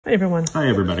Hi everyone. Hi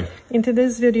everybody. In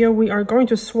today's video we are going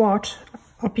to swatch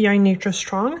OPI Nature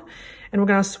Strong, and we're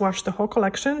going to swatch the whole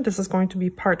collection. This is going to be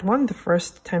part 1, the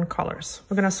first 10 colors.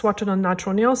 We're going to swatch it on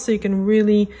natural nails so you can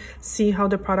really see how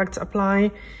the products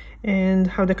apply and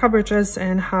how the coverage is,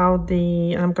 and how I'm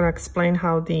going to explain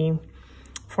how the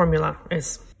formula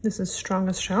is. This is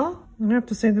strongest shell. I have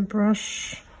to say the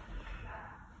brush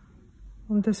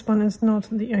on this one is not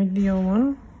the ideal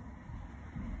one.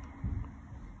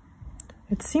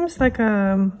 It seems like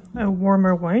a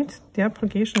warmer white. The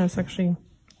application is actually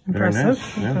impressive.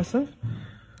 Nice, yeah. Impressive.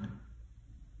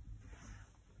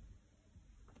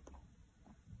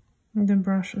 The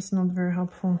brush is not very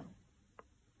helpful.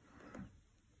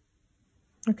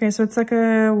 Okay, so it's like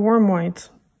a warm white.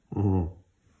 Mm-hmm.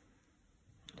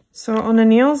 So on the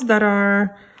nails that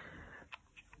are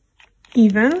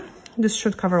even, this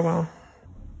should cover well.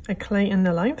 A clay in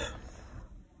the life.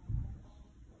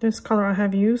 This color I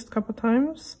have used a couple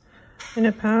times in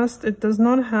the past. It does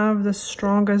not have the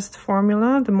strongest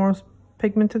formula, the more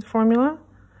pigmented formula.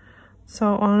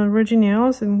 So on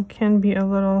originals it can be a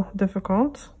little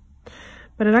difficult,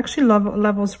 but it actually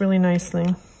levels really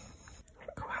nicely.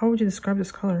 How would you describe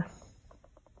this color?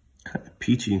 Kind of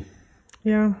peachy.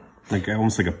 Yeah. Like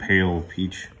almost like a pale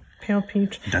peach. Pale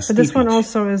peach. Dusty but this peach. one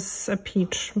also is a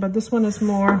peach, but this one is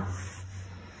more...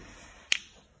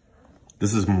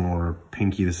 This is more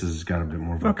pinky. This has got a bit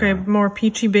more of okay, more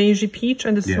peachy, beigey peach,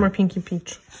 and this is more pinky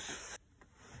peach.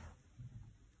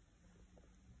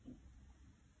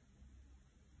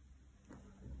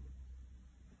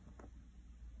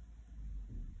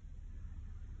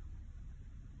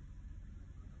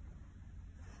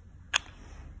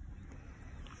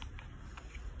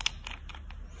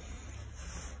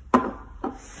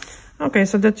 Okay,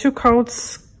 so the two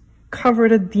coats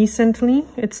covered it decently.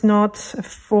 It's not a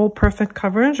full perfect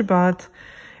coverage, but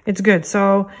it's good.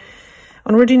 So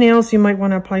on rigid nails you might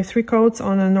want to apply 3 coats.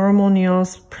 On a normal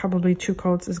nails probably 2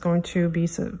 coats is going to be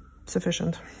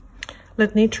sufficient.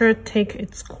 Let nature take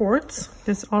its quartz.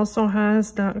 This also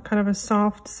has that kind of a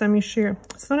soft semi-sheer.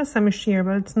 It's not a semi-sheer,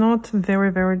 but it's not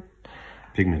very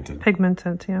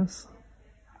pigmented, yes.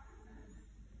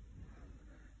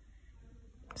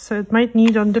 So it might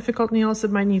need, on difficult nails, it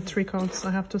might need 3 coats,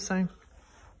 I have to say.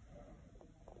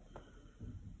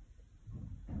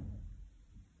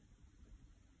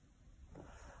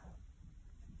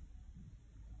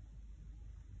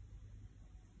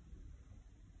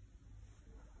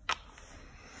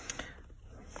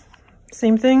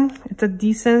 Same thing, it's a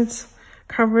decent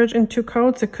coverage in 2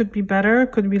 coats. It could be better,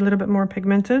 could be a little bit more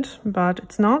pigmented, but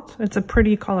it's not. It's a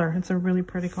pretty color. It's a really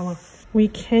pretty color. We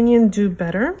can do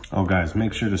better. Oh guys,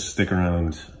 make sure to stick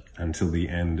around until the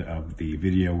end of the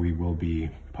video. We will be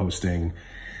posting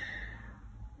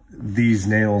these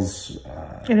nails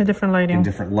in a different lighting. In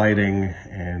different lighting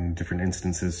and different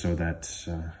instances, so that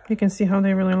you can see how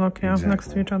they really look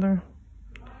next to each other.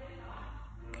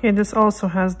 Okay, this also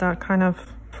has that kind of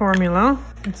formula.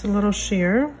 It's a little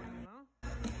sheer.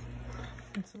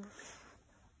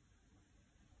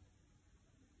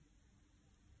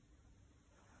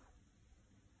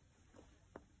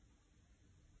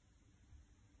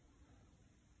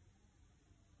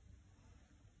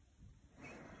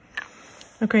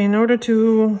 Okay, in order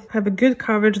to have a good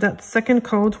coverage, that second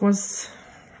coat was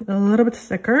a little bit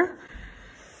thicker.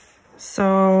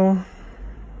 So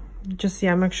just,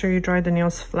 make sure you dry the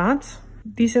nails flat.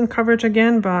 Decent coverage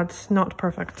again, but not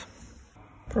perfect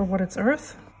for what it's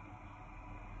worth.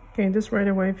 Okay, this right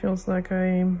away feels like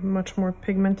a much more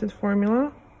pigmented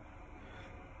formula.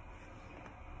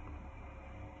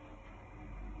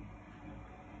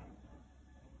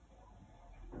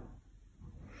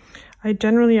 I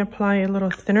generally apply a little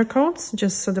thinner coats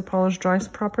just so the polish dries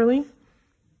properly.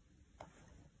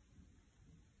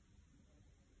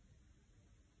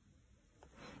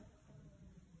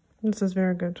 This is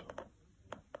very good.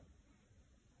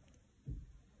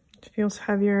 It feels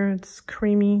heavier, it's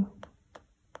creamy.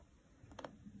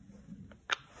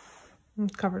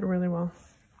 It's covered really well.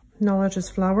 Knowledge is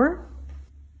flower.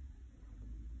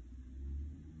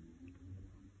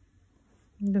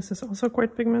 This is also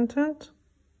quite pigmented.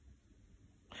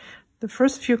 The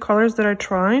first few colors that I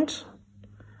tried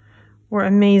were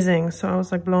amazing, so I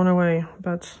was like blown away,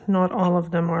 but not all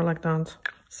of them are like that,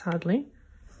 sadly.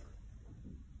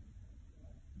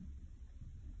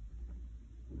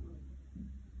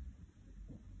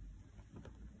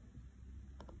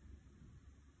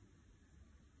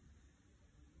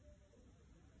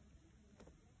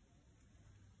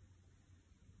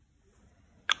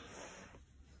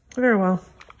 Very well,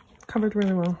 covered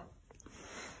really well.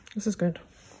 This is good.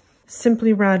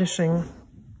 Simply Radishing.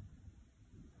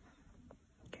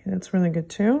 That's really good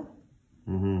too.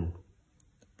 Mm-hmm.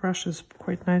 The brush is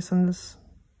quite nice on this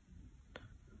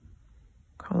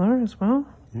color as well,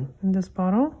 in this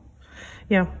bottle.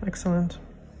 Yeah, excellent.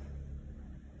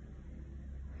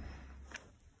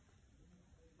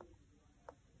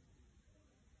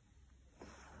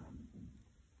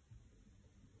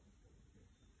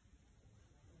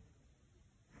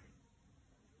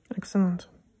 Excellent.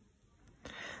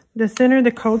 The thinner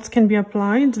the coats can be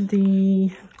applied,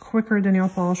 the quicker the nail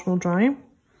polish will dry.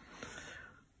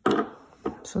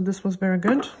 So this was very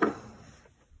good.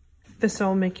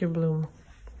 Thistle make you bloom.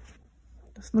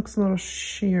 This looks a little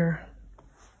sheer.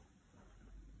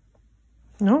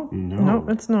 No, no,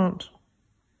 it's not.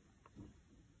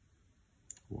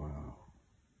 Wow.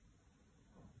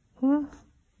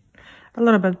 A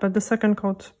little bit, but the second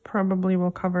coat probably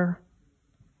will cover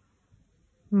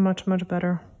much, much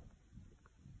better.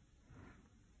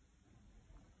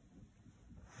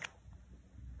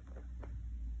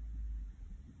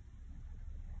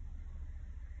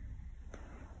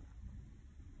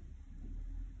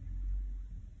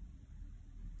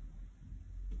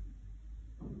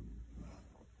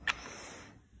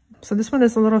 So this one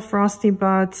is a little frosty,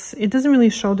 but it doesn't really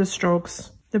show the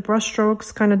strokes. The brush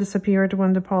strokes kind of disappeared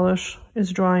when the polish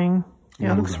is drying.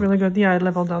 Yeah, it looks really good. Yeah, it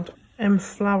leveled out.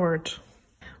 Emflowered.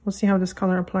 We'll see how this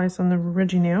color applies on the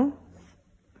ridgy nail.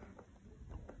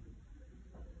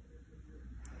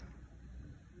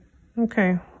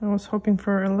 Okay, I was hoping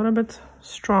for a little bit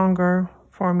stronger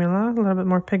formula, a little bit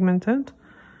more pigmented.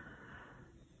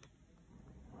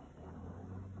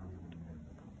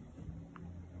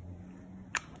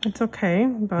 It's okay,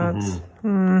 but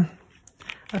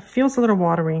it feels a little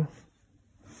watery.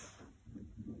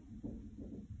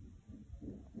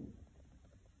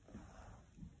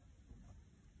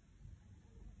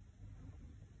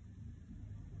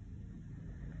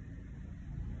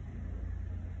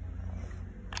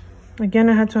 Again,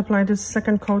 I had to apply this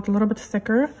second coat a little bit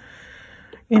thicker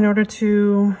in order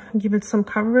to give it some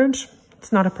coverage.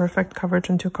 It's not a perfect coverage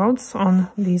in 2 coats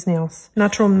on these nails.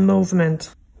 Natural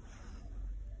Mauvement.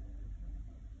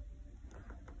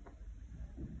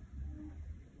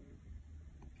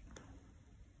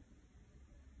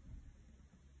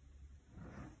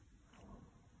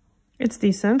 It's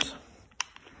decent.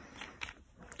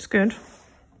 It's good.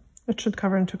 It should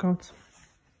cover in 2 coats.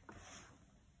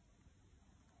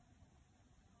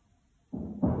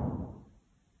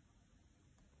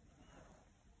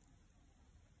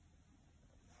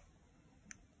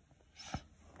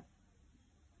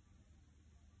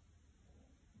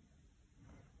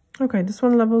 Okay, this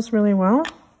one levels really well.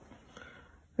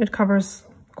 It covers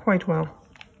quite well.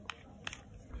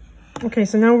 Okay,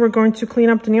 so now we're going to clean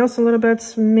up the nails a little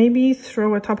bit, maybe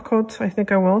throw a top coat. I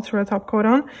think I will throw a top coat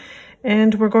on.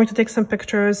 And we're going to take some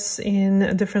pictures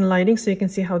in different lighting so you can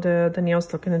see how the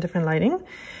nails look in a different lighting.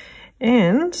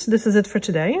 And this is it for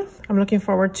today. I'm looking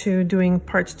forward to doing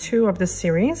part 2 of this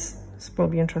series. This will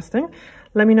be interesting.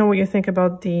 Let me know what you think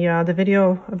about the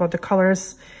video, about the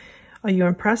colors. Are you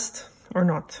impressed or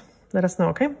not? Let us know,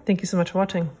 okay? Thank you so much for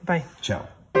watching. Bye.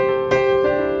 Ciao.